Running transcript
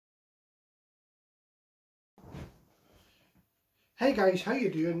Hey guys, how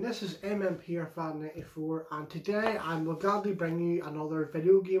you doing? This is MMPFan94 and today I will gladly bring you another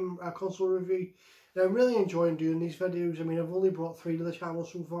video game console review. Now, I'm really enjoying doing these videos. I mean, I've only brought 3 to the channel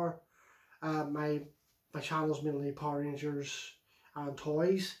so far. My channel's mainly Power Rangers and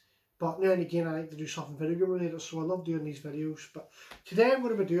toys, but now and again I like to do something video game related, so I love doing these videos. But today I'm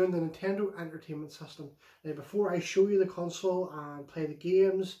going to be doing the Nintendo Entertainment System. Now, before I show you the console and play the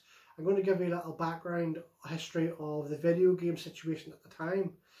games, I'm going to give you a little background history of the video game situation at the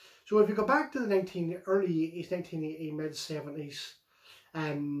time. So if you go back to the early 80s, 1980s, mid 70s,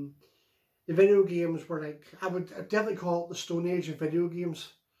 the video games were like, I'd definitely call it the Stone Age of video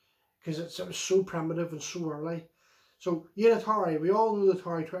games, because it was so primitive and so early. So yeah, Atari, we all know the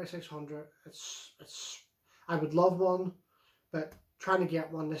Atari 2600. I would love one, but trying to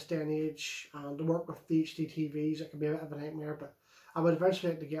get one this day and age and to work with the HD TVs, it can be a bit of a nightmare, but I would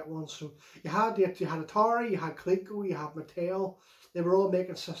eventually like to get one. So you had Atari, you had Coleco, you had Mattel. They were all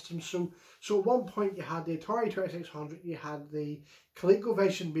making systems. So at one point you had the Atari 2600, you had the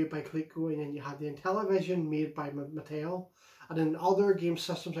ColecoVision made by Coleco, and then you had the Intellivision made by Mattel, and then other game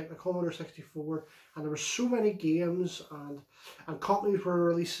systems like the Commodore 64. And there were so many games, and companies were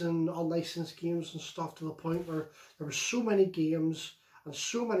releasing unlicensed games and stuff, to the point where there were so many games and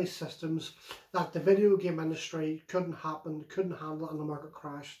so many systems that the video game industry couldn't handle it, and the market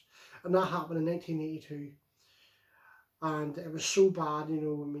crashed. And that happened in 1982. And it was so bad, you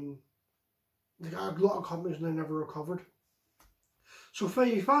know, I mean, a lot of companies now never recovered. So if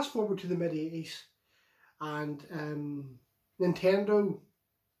you fast forward to the mid-80s, and Nintendo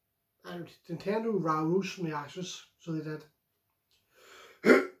rose from the ashes, so they did.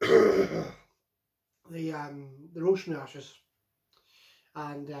 They rose from the ashes.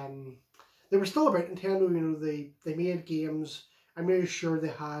 And they were still about Nintendo, you know. They made games. I'm really sure they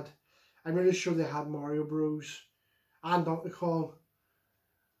had Mario Bros and Donkey Kong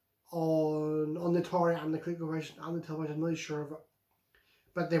on the Atari and the ColecoVision and the television. I'm really sure of it.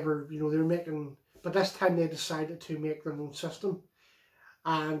 But they were making. But this time they decided to make their own system,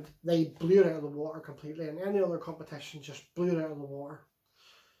 and they blew it out of the water completely. And any other competition just blew it out of the water.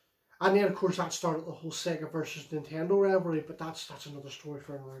 And then, of course, that started the whole Sega versus Nintendo rivalry, but that's another story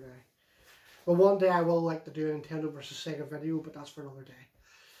for another day. Well, one day I will like to do a Nintendo versus Sega video, but that's for another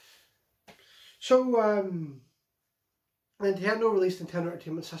day. So, Nintendo released Nintendo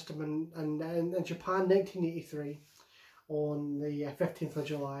Entertainment System in Japan 1983 on the 15th of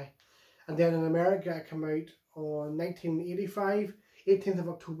July. And then in America it came out on 1985, 18th of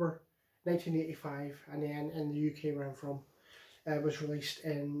October 1985, and then in the UK where I'm from, it was released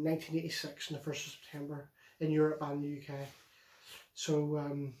in 1986 on the 1st of September in Europe and the UK. So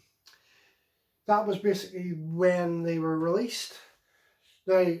that was basically when they were released.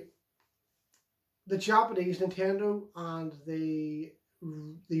 Now, the Japanese Nintendo and the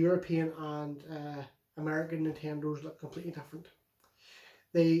European and American Nintendos look completely different.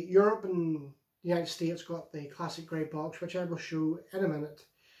 The Europe and the United States got the classic grey box, which I will show in a minute.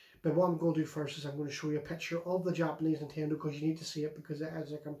 But what I'm going to do first is I'm going to show you a picture of the Japanese Nintendo, because you need to see it, because it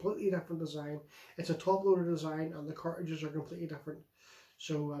is a completely different design. It's a top-loader design and the cartridges are completely different.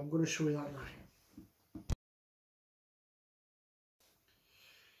 So I'm going to show you that now.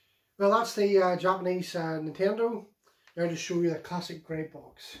 Well, that's the Japanese Nintendo. Now to show you the classic grey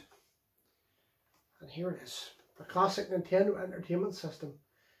box. And here it is. The classic Nintendo Entertainment System.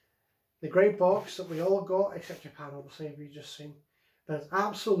 The grey box that we all got, except Japan, obviously, if you've just seen. But it's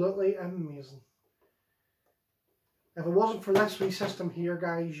absolutely amazing. If it wasn't for this wee system here,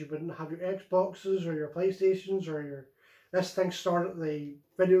 guys, you wouldn't have your Xboxes or your PlayStations or your... This thing started the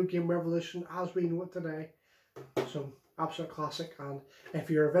video game revolution as we know it today. So, absolute classic. And if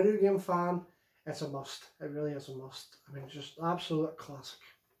you're a video game fan, it's a must. It really is a must. I mean, just absolute classic.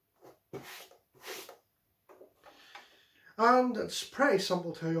 And it's pretty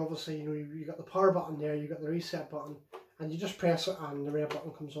simple too, obviously. You know, you got the power button there, you got the reset button, and you just press it and the red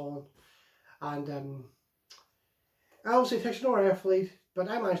button comes on. And obviously it takes no RF lead, but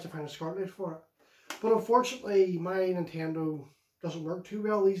I managed to find a SCART lead for it. But unfortunately my Nintendo doesn't work too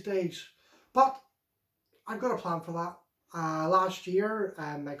well these days. But I've got a plan for that. Last year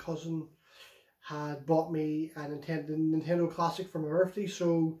my cousin had bought me a Nintendo Classic for my birthday,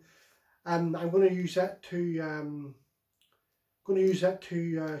 so I'm going to use it to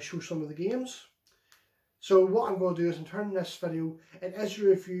show some of the games. So what I'm going to do is, in turning this video, it is a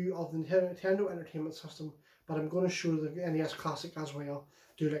review of the Nintendo Entertainment System, but I'm going to show the NES Classic as well,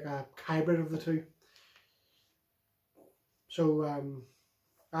 do like a hybrid of the two. So,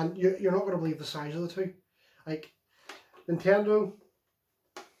 and you're not going to believe the size of the two. Like, Nintendo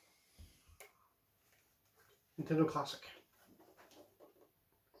Classic.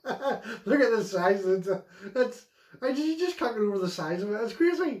 Look at the size. You just can't get over the size of it. It's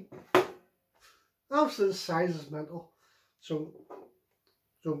crazy. Absolute size is mental. So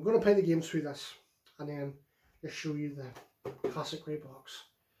I'm going to play the games through this, and then just show you the classic grey box.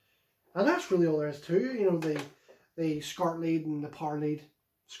 And that's really all there is to it. You know, the SCART lead and the power lead,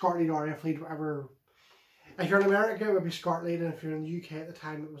 SCART lead, RF lead, whatever. If you're in America, it would be SCART lead, and if you're in the UK at the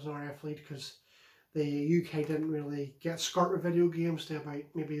time, it was an RF lead, because the UK didn't really get SCART with video games till about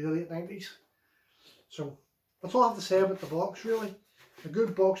maybe the late 90s. So that's all I have to say about the box, really. A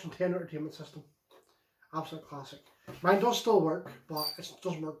good box Nintendo Entertainment System. Absolute classic. Mine does still work, but it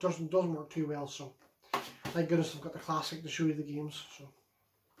doesn't work too well, so thank goodness I've got the classic to show you the games. So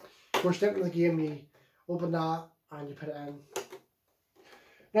we're stepping into the game, you open that and you put it in.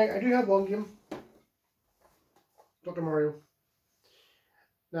 Now I do have one game, Dr. Mario.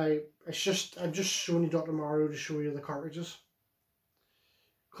 Now I'm just showing you Dr. Mario to show you the cartridges.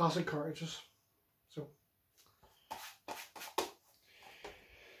 Classic cartridges. So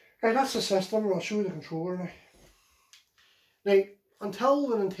right, that's the system. I'll show you the controller now. Now, until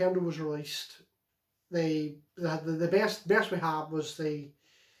the Nintendo was released, the best we had was the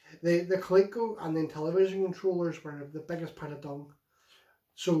Coleco and the Intellivision controllers were the biggest pile of dung.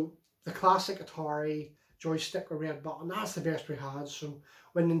 So the classic Atari joystick with red button, that's the best we had. So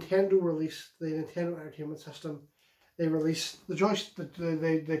when Nintendo released the Nintendo Entertainment System, they released the joystick,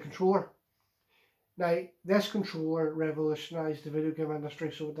 the controller. Now this controller revolutionised the video game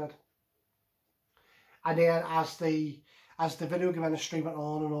industry, so it did. And then as the video game industry went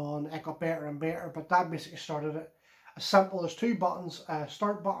on and on, it got better and better, but that basically started it. As simple as two buttons, a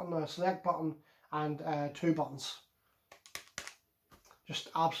start button, a select button, and two buttons. Just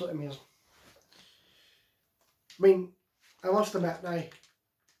absolutely amazing. I mean, I must admit now,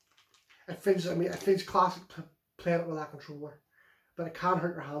 it feels classic playing it with that controller, but it can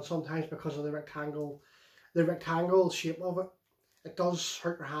hurt your hand sometimes because of the rectangle shape of it. It does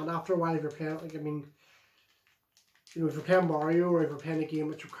hurt your hand after a while if you're playing it. Like, I mean, you know, if you're playing Mario or if you're playing a game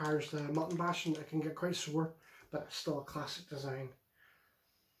which requires the mutton bashing, it can get quite sore, but it's still a classic design.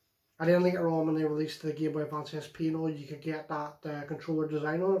 And then later on, when they released the Game Boy Advance SP and all, you could get that controller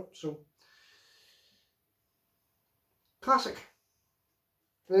design on it. So classic.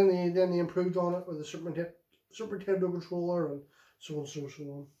 And then they improved on it with the Super Nintendo controller and so on.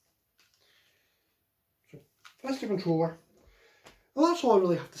 So that's the controller. Well, that's all I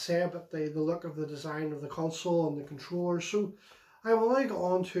really have to say about the look of the design of the console and the controller. So I will now go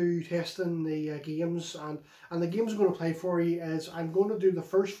on to testing the games, and the games I'm going to play for you is I'm going to do the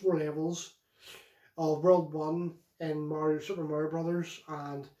first 4 levels of World 1 in Super Mario Brothers,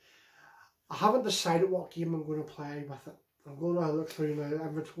 and I haven't decided what game I'm going to play with it. I'm going to look through my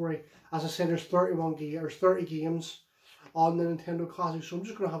inventory. As I said, there's 30 games on the Nintendo Classic, so I'm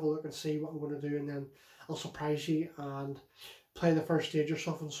just going to have a look and see what I'm going to do, and then I'll surprise you and play the first stage or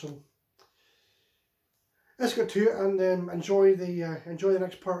something. So let's get to it and enjoy the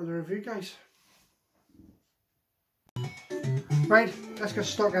next part of the review, guys. Right, let's get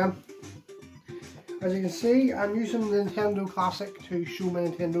stuck in. As you can see, I'm using the Nintendo Classic to show my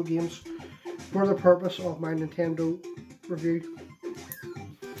Nintendo games for the purpose of my Nintendo review.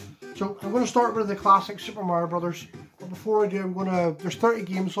 So I'm going to start with the classic Super Mario Brothers. But before I do, there's 30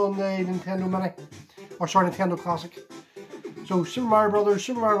 games on the Nintendo Mini, or sorry, Nintendo Classic. So Super Mario Brothers,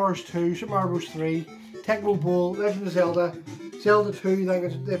 Super Mario Bros. 2, Super Mario Bros. 3, Tecmo Bowl, Legend of Zelda, Zelda 2, then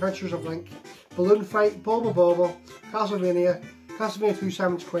it's The Adventures of Link, Balloon Fight, Bubble Bobble, Castlevania, Castlevania 2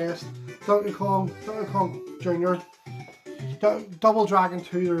 Simon's Quest, Donkey Kong Jr., Double Dragon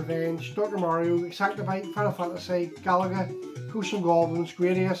 2 The Revenge, Dr. Mario, Exactabite, Final Fantasy, Galaga, Ghosts and Goblins,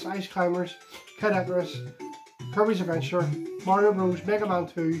 Gradius, Ice Climbers, Kid Icarus, Kirby's Adventure, Mario Bros, Mega Man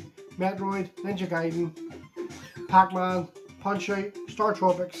 2, Metroid, Ninja Gaiden, Pac-Man, Punch-Out, Star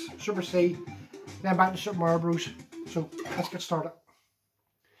Tropics, Super C, then back to Super Mario Bros. So let's get started.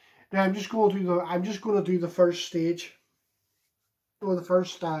 Now I'm just going to do the first stage, or the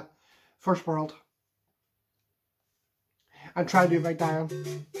first world, and try to do it right down.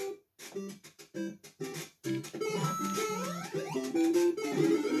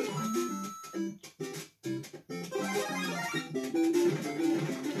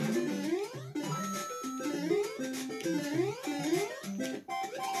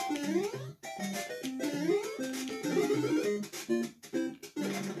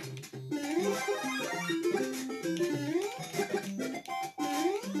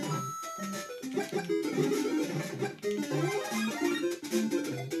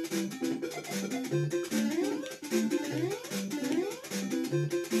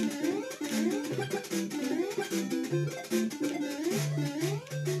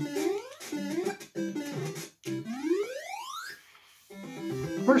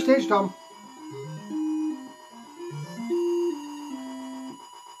 First stage done.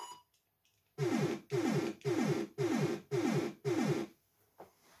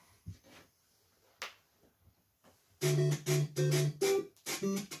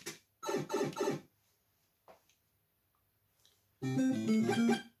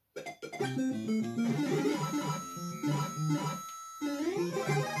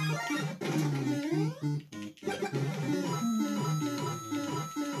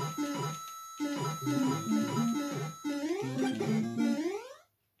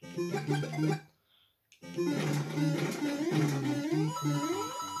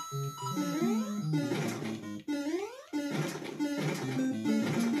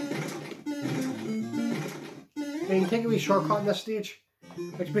 Now you can take a wee shortcut in this stage,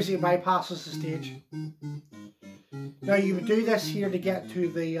 which basically bypasses the stage. Now you would do this here to get to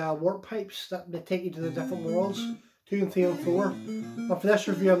the warp pipes that take you to the different worlds, 2 and 3 and 4. But for this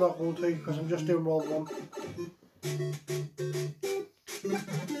review I'm not going to, because I'm just doing world 1.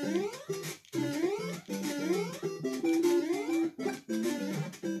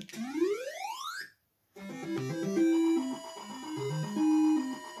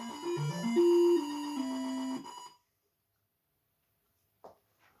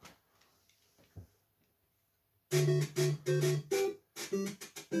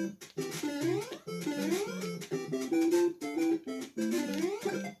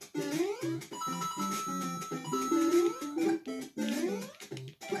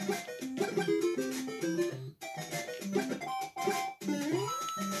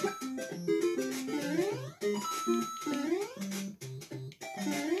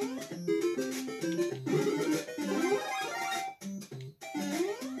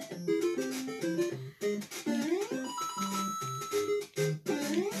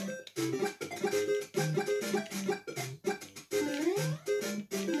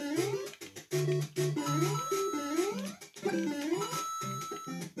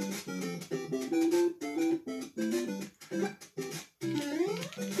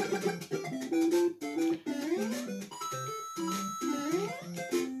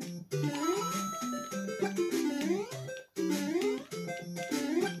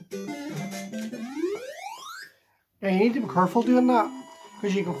 Now you need to be careful doing that,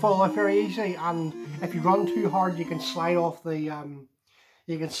 because you can fall off very easily, and if you run too hard you can slide off the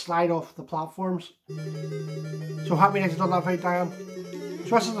platforms. So happy that you've done that right, Diane.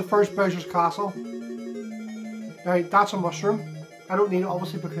 So this is the first Bowser's Castle. Now that's a mushroom. I don't need it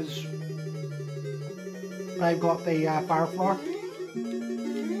obviously because I've got the fire flower.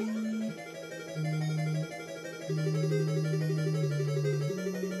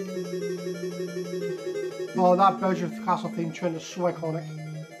 Oh, that Bowser's Castle theme tune is so iconic.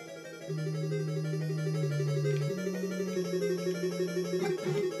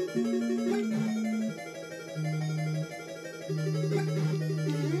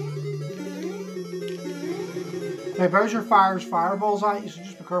 Now Bowser fires fireballs at you, so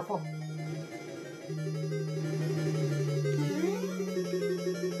just be careful.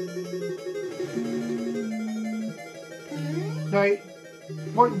 Now,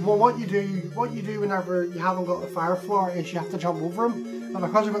 what you do whenever you haven't got the fire flower is you have to jump over him. And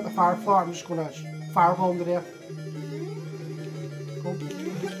because I've got the fire flower, I'm just going to fireball him to death.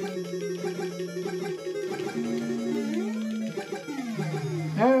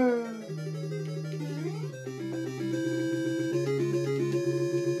 Oh.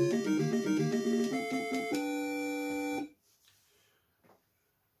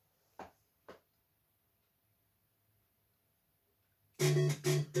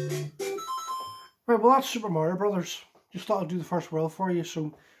 Right, well that's Super Mario Brothers. Just thought I'd do the first world for you.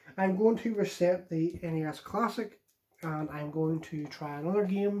 So I'm going to reset the NES Classic and I'm going to try another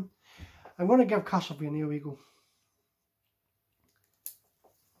game. I'm going to give Castlevania a wee go.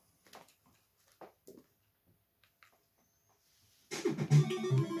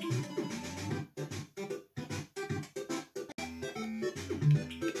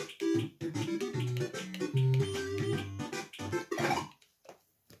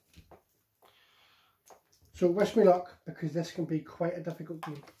 So wish me luck, because this can be quite a difficult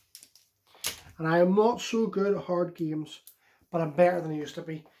game. And I am not so good at hard games, but I'm better than I used to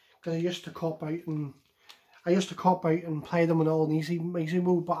be. Because I used to cop out and play them in all in easy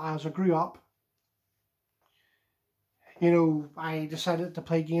mode, but as I grew up, you know, I decided to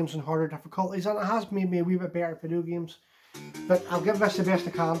play games in harder difficulties, and it has made me a wee bit better at video games. But I'll give this the best I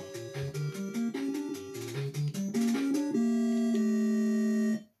can.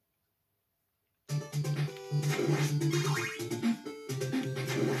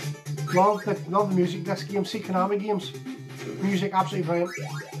 Love the music in this game. See Konami games, music absolutely brilliant.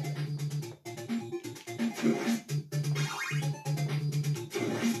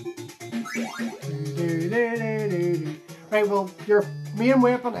 Right, well, your main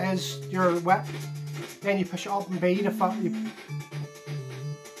weapon is your whip. Then you push it up and B to fire.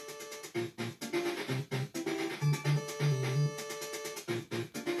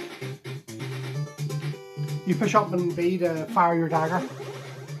 You push up and B to fire your dagger.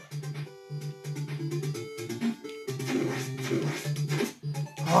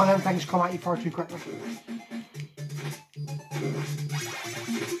 Oh, them things come at you far too quickly.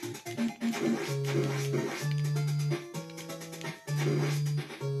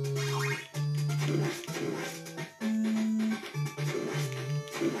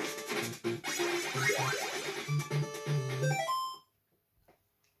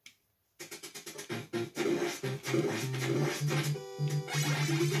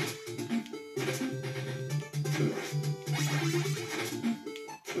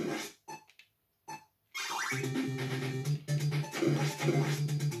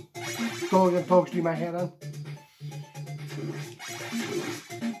 Go get bugs through my head in.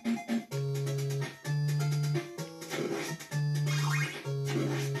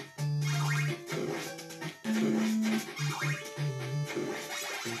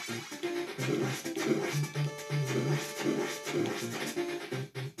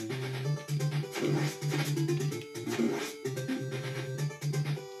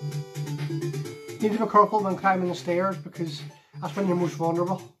 You need to be careful when climbing the stairs because that's when you're most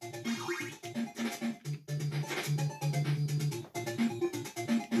vulnerable.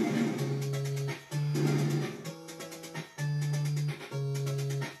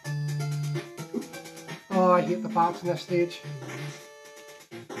 Oh, I hate the bats in this stage.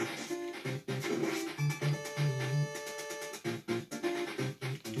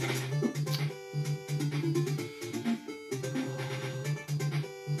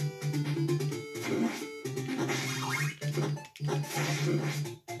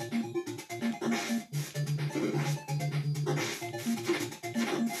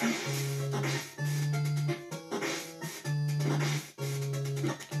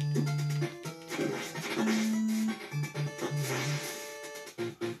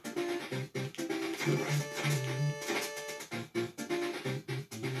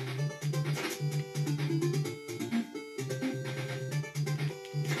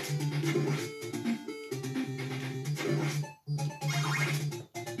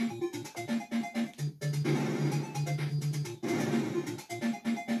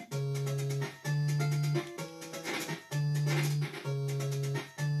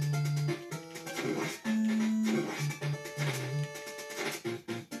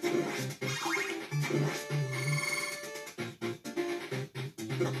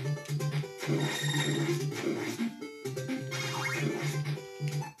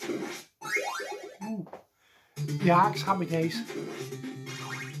 Ooh. The axe, happy days.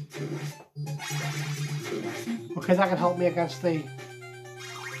 Okay, that can help me against the...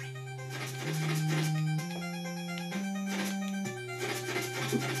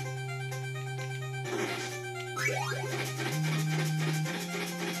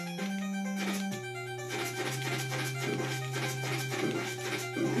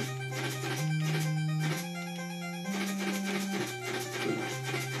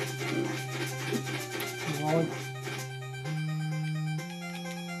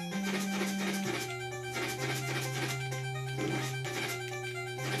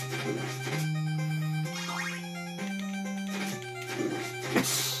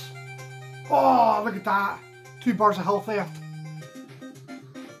 Yes! Oh, look at that. 2 bars of health left.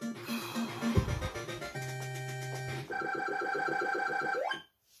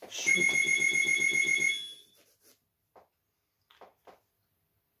 Sweet.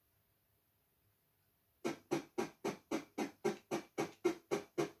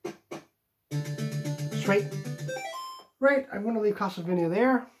 Sweet. Right, I'm going to leave Castlevania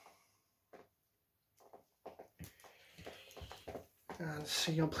there. And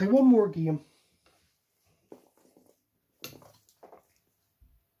see, I'll play one more game.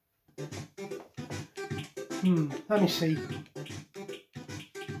 Let me see.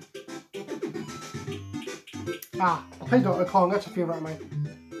 I'll play Donkey Kong, that's a favourite of mine.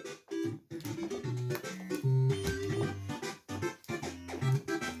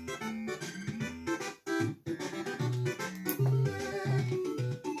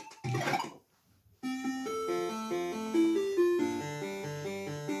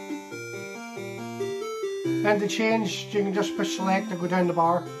 And to change, you can just push select and go down the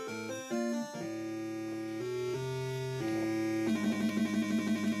bar.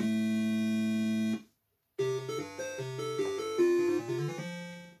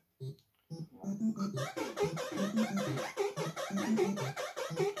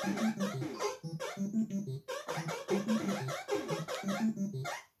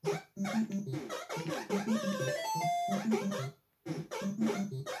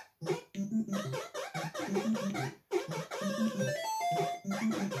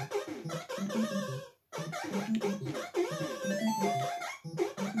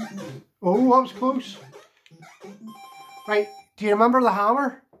 Oh, that was close. Right, do you remember the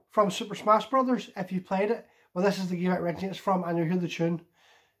hammer from Super Smash Brothers? If you played it, well, this is the game it originates from, and you'll hear the tune.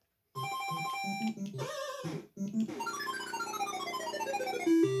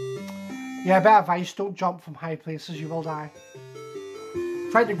 Yeah, a bit of advice, don't jump from high places, you will die.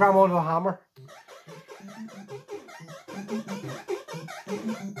 Try to grab onto the hammer.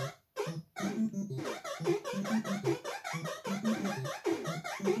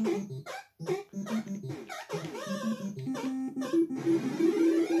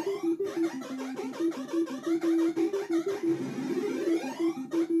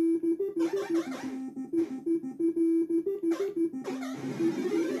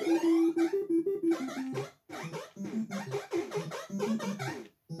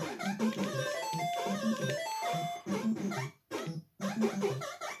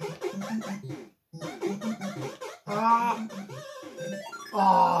 Ah!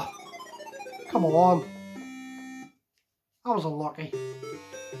 Ah! Come on. I was unlucky.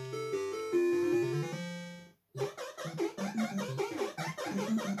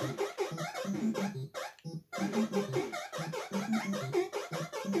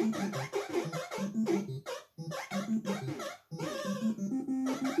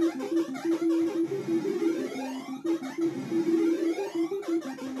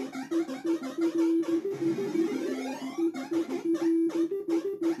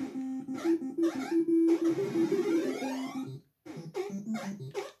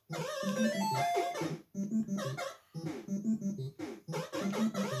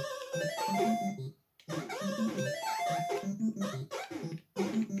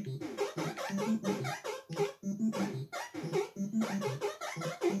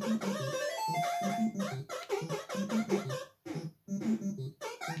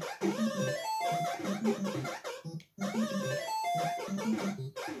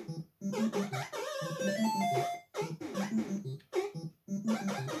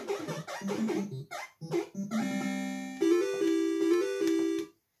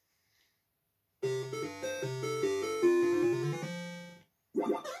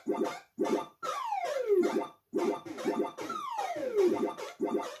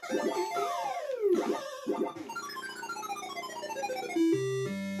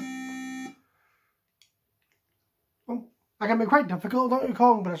 It can be quite difficult, Donkey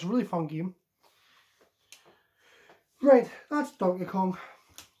Kong, but it's a really fun game. Right, that's Donkey Kong.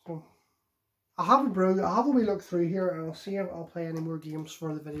 So, I'll have a brew, I'll have a wee look through here, and I'll see if I'll play any more games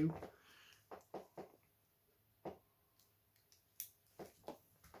for the video.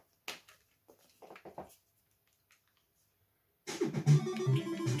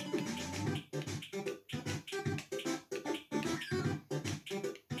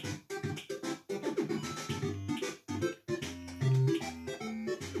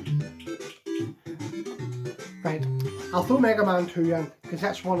 Right, I'll throw Mega Man 2 in, because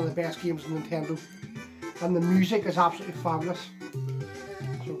that's one of the best games on Nintendo. And the music is absolutely fabulous.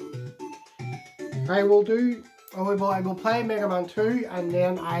 So, I will play Mega Man 2, and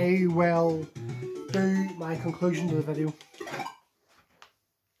then I will do my conclusion to the video.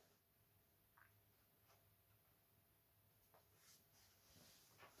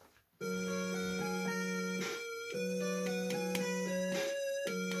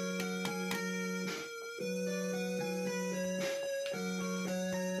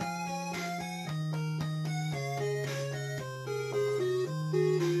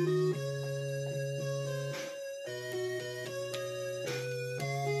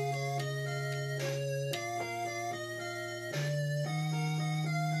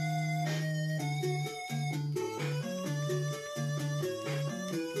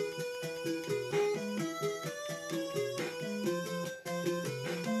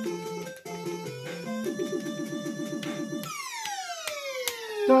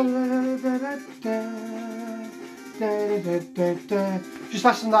 Just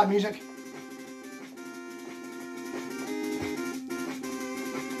listen to that music.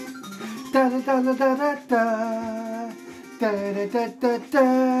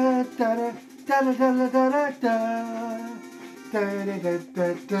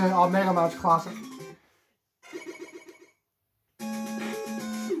 Oh, Mega Man's classic.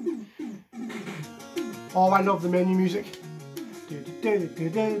 Oh, I love the menu music.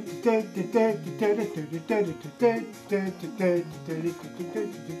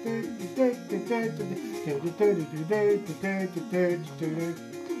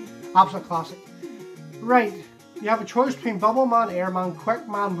 Absolute classic. Right, you have a choice between Bubble Man, Air Man, Quick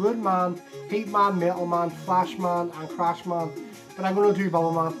Man, Wood Man, Heat Man, Metal Man, Flash Man, and Crash Man. But I'm going to do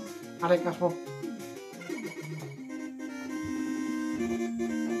Bubble Man. I think this one.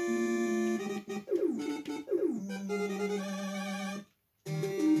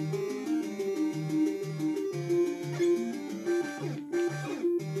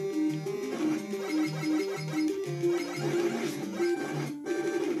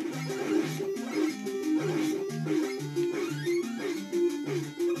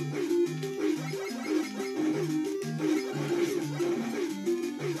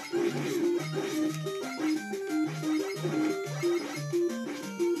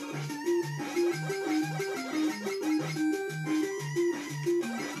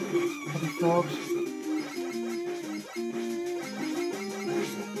 Dogs.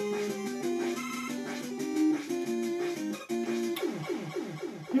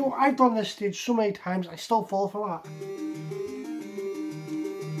 You know, I've done this stage so many times, I still fall for that.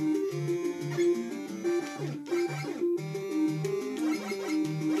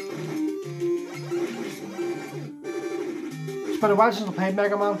 It's been a while since I played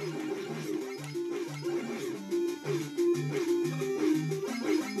Mega Man.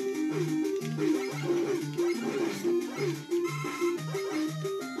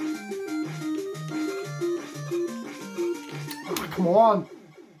 Oh, come on.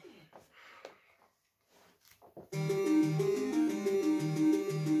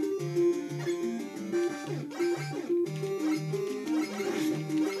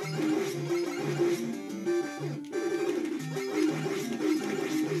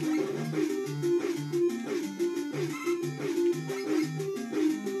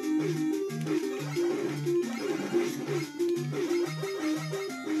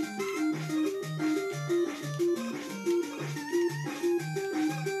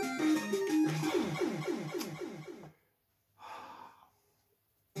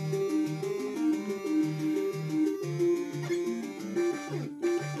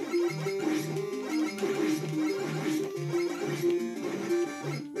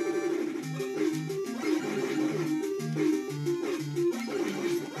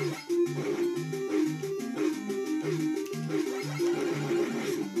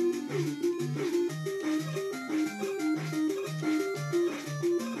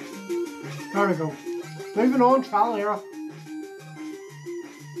 There we go. Moving on, trial and error.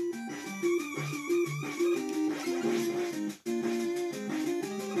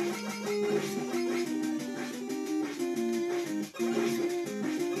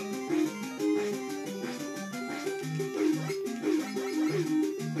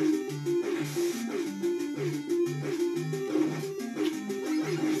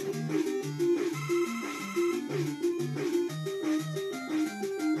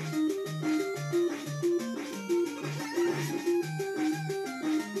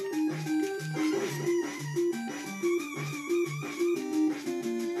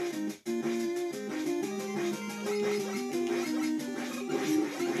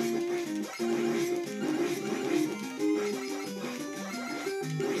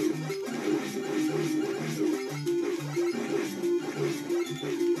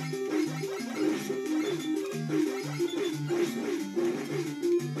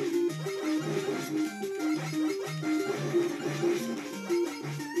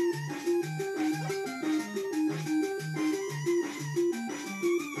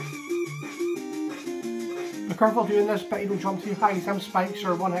 Be careful doing this, but you don't jump too high. Some spikes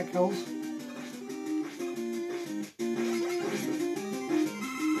or one-hit kills.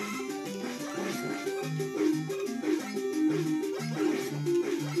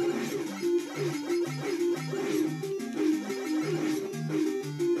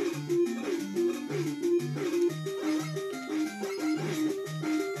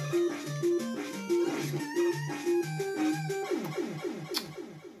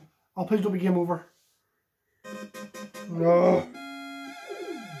 Oh, please don't be game over. No.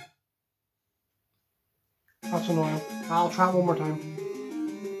 That's annoying. I'll try it one more time.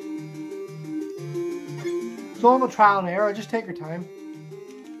 It's all a trial and error, just take your time.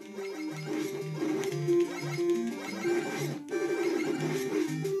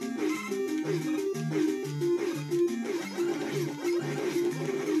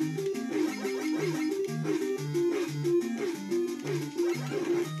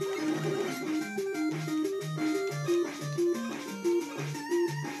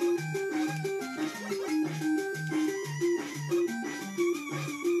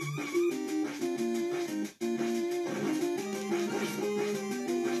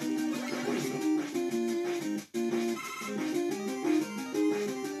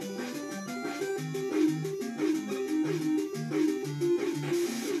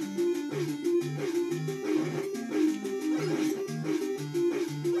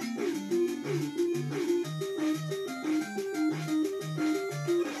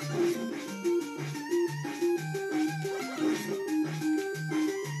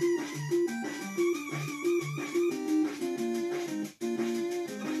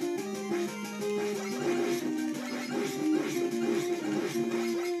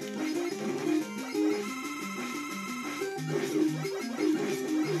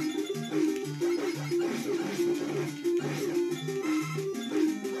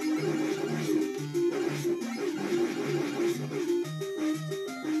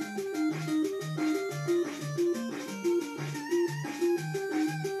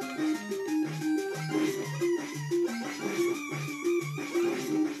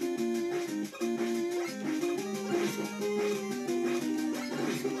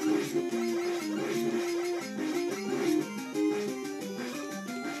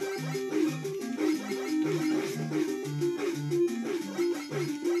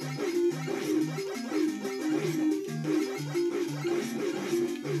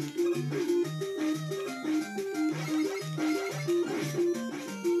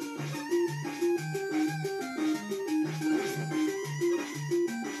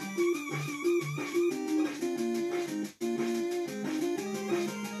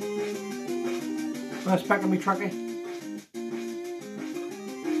 That's back to me tricky.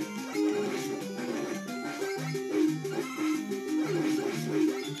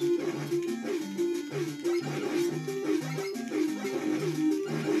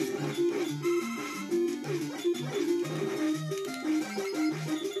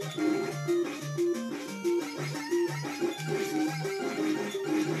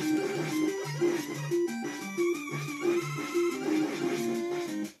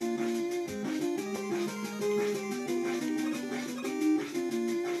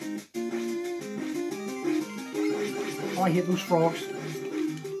 Oh, I hate those frogs.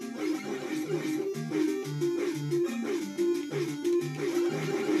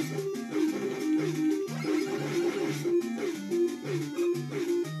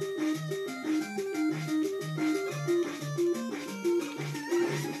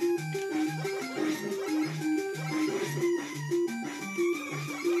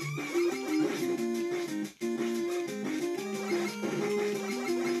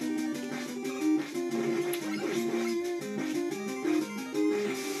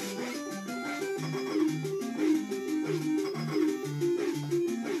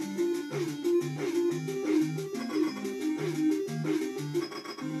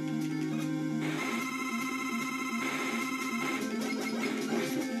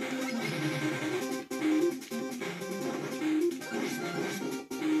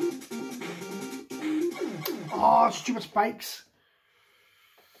 Oh, stupid spikes.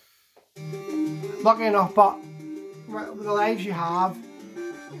 Lucky enough, but with the lives you have,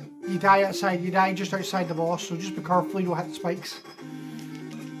 you die outside, you die just outside the boss, so just be careful you don't hit the spikes.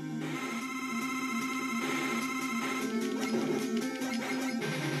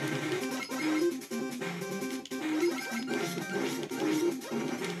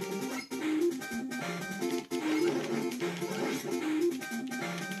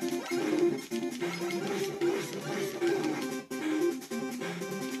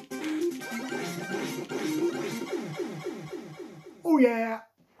 Oh yeah!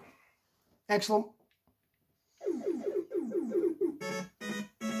 Excellent.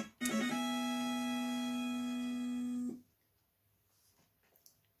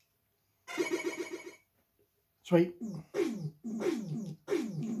 Sweet.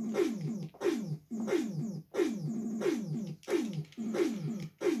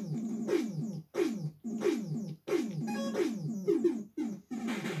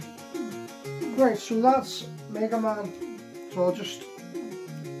 Right, so that's Mega Man. So I'll just...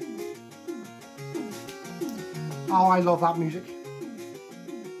 Oh, I love that music.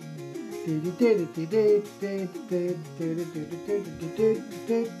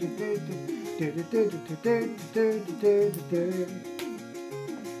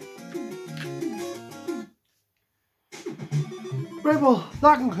 Right, well,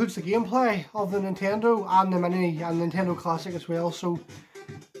 that concludes the gameplay of the Nintendo and the Mini and Nintendo Classic as well. So,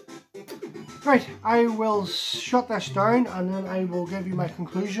 right, I will shut this down and then I will give you my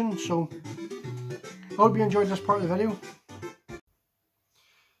conclusion. So, I hope you enjoyed this part of the video.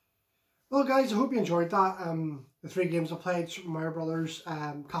 Well guys, I hope you enjoyed that. The three games I played, Super Mario Brothers,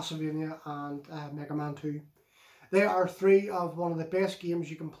 Castlevania and Mega Man 2. They are three of one of the best games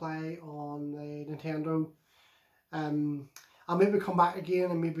you can play on the Nintendo. I'll maybe come back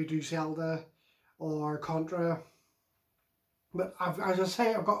again and maybe do Zelda or Contra. But as I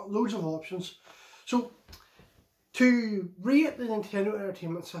say, I've got loads of options. So, to rate the Nintendo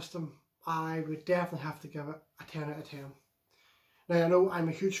Entertainment System, I would definitely have to give it a 10 out of 10. Now, I know I'm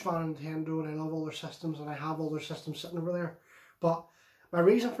a huge fan of Nintendo and I love all their systems and I have all their systems sitting over there. But my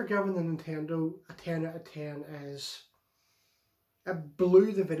reason for giving the Nintendo a 10 out of 10 is it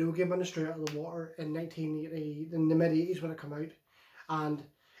blew the video game industry out of the water in 1980, in the mid-80s when it came out. And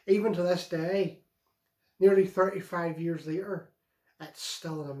even to this day, nearly 35 years later, it's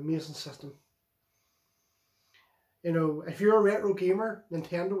still an amazing system. You know, if you're a retro gamer,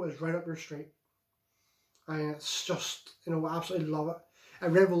 Nintendo is right up your street. And it's just, you know, I absolutely love it. It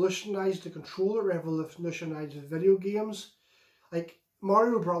revolutionised the controller, it revolutionised the video games. Like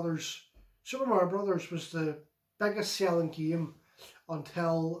Mario Brothers, Super Mario Brothers was the biggest selling game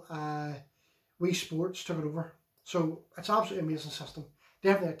until Wii Sports took it over. So it's an absolutely amazing system.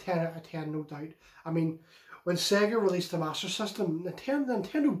 Definitely a 10 out of 10, no doubt. I mean, when Sega released the Master System,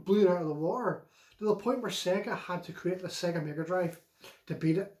 Nintendo blew it out of the water to the point where Sega had to create the Sega Mega Drive to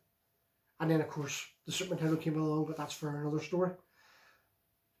beat it. And then, of course, the Super Nintendo came along, but that's for another story.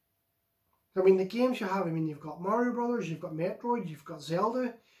 I mean, the games you have, I mean, you've got Mario Brothers, you've got Metroid, you've got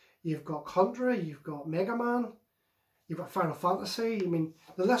Zelda, you've got Contra, you've got Mega Man, you've got Final Fantasy. I mean,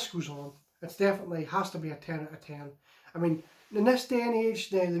 the list goes on. It's definitely has to be a 10 out of 10. I mean, in this day and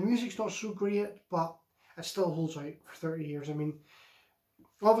age, now the music's not so great, but it still holds out for 30 years. I mean,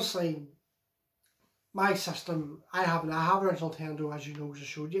 obviously, my system, I have an original Nintendo, as you know, as I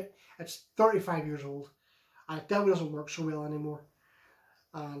showed you. It's 35 years old, and it definitely doesn't work so well anymore.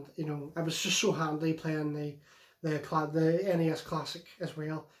 And you know, it was just so handy playing the NES Classic as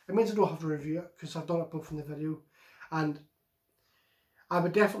well. It means I don't have to review it because I've done it both in the video, and I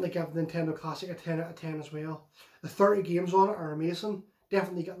would definitely give the Nintendo Classic a 10 out of 10 as well. The 30 games on it are amazing.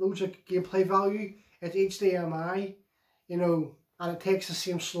 Definitely get loads of gameplay value. It's HDMI, you know, and it takes the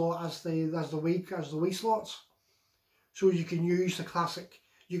same slot as the Wii slots. So you can use the Classic.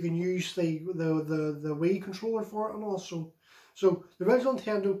 You can use the Wii controller for it, and also. So the original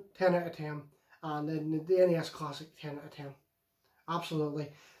Nintendo 10 out of 10, and then the NES Classic 10 out of 10.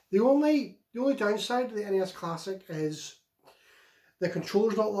 Absolutely. The only downside to the NES Classic is the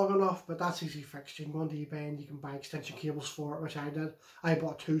controller's not long enough, but that's easy fixed. You can go onto eBay and you can buy extension cables for it, which I did. I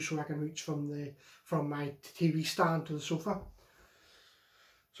bought 2 so I can reach from my TV stand to the sofa.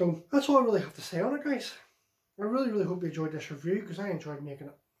 So that's all I really have to say on it, guys. I really hope you enjoyed this review because I enjoyed making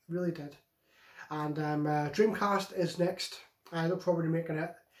it. Really did. And Dreamcast is next. I look forward to making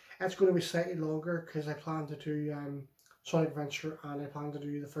it. It's going to be slightly longer because I plan to do Sonic Adventure, and I plan to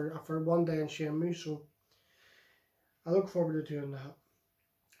do for one day in Shenmue, so I look forward to doing that.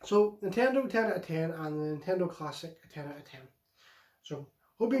 So Nintendo 10 out of 10 and the Nintendo Classic a 10 out of 10. So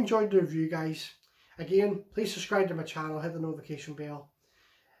hope you enjoyed the review, guys. Again, please subscribe to my channel, hit the notification bell,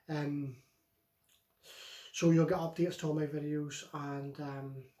 so you'll get updates to all my videos, and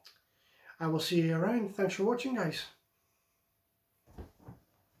I will see you around. Thanks for watching, guys.